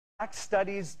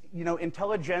studies,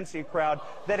 intelligentsia crowd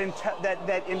that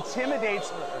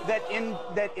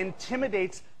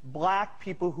intimidates black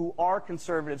people who are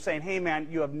conservative, saying, "Hey, man,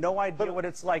 you have no idea what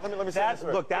it's like." Let me say this,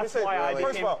 look, that's why I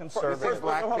became a conservative. You think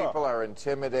black people are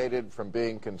intimidated from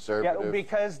being conservative? Yeah,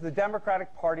 because the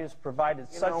Democratic Party has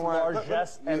provided such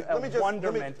largesse and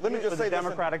wonderment for the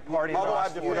Democratic Party. Although I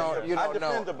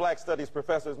defend the black studies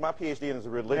professors, my PhD is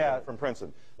in religion from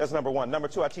Princeton. That's number one. Number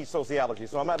two, I teach sociology,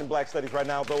 so I'm not in black studies right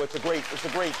now, though it's a great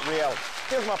reality.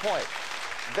 Here's my point.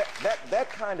 That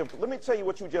kind of, let me tell you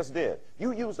what you just did.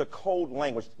 You used a cold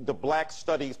language, the black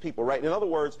studies people, right? In other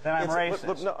words, then I'm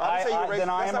racist. No, I'm saying you're racist.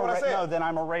 That's not what I said. No, then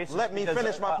I'm a racist. Let me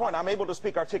finish my point. I'm able to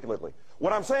speak articulately.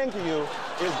 What I'm saying to you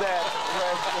is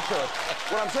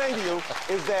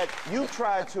that you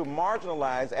try to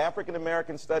marginalize African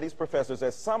American studies professors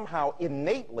as somehow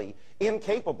innately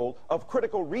incapable of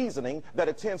critical reasoning that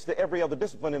attends to every other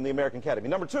discipline in the American Academy.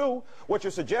 Number two, what you're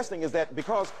suggesting is that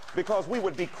because we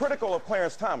would be critical of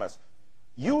Clarence Thomas,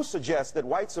 you suggest that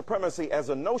white supremacy as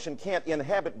a notion can't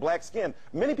inhabit black skin.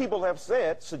 Many people have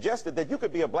suggested that you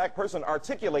could be a black person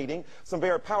articulating some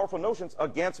very powerful notions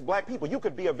against black people. You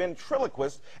could be a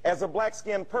ventriloquist as a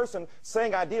black-skinned person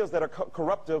saying ideas that are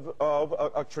corruptive of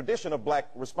a tradition of black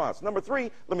response. Number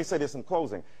three, let me say this in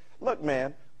closing. Look,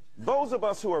 man, those of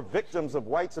us who are victims of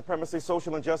white supremacy,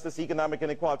 social injustice, economic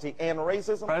inequality, and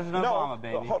racism... President Obama,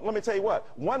 baby. Let me tell you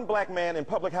what. One black man in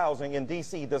public housing in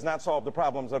D.C. does not solve the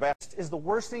problems of... ...is the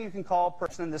worst thing you can call a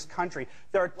person in this country.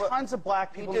 There are tons of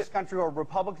black people in this country who are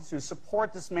Republicans who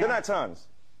support this man. They're not tons.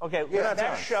 Okay,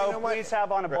 next show, please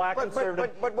have on a black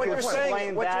conservative but what you're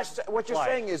saying, what you're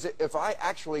saying is, life. if I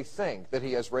actually think that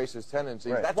he has racist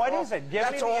tendencies, Right. that's What all, is it?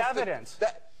 Give me the evidence.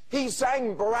 He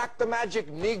sang Barack the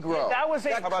Magic Negro. That was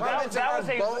a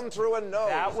bone through a nose.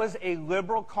 That was a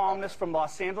liberal columnist from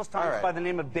Los Angeles Times by the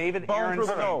name of David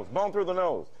Aronson. Bone through the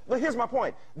nose. Look, here's my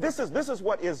point. This is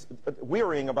what is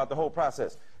wearying about the whole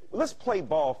process. Let's play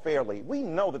ball fairly. We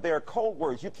know that there are code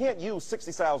words. You can't use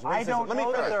 60 Sal's racism. I don't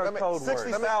know that there are code words.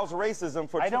 60 Sal's racism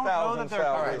for 2,000 Sal's.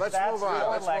 All right, let's move on.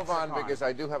 Let's move on because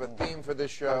I do have a theme for this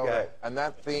show. Okay. And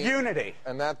that theme... Unity.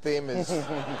 And that theme is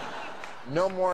no more...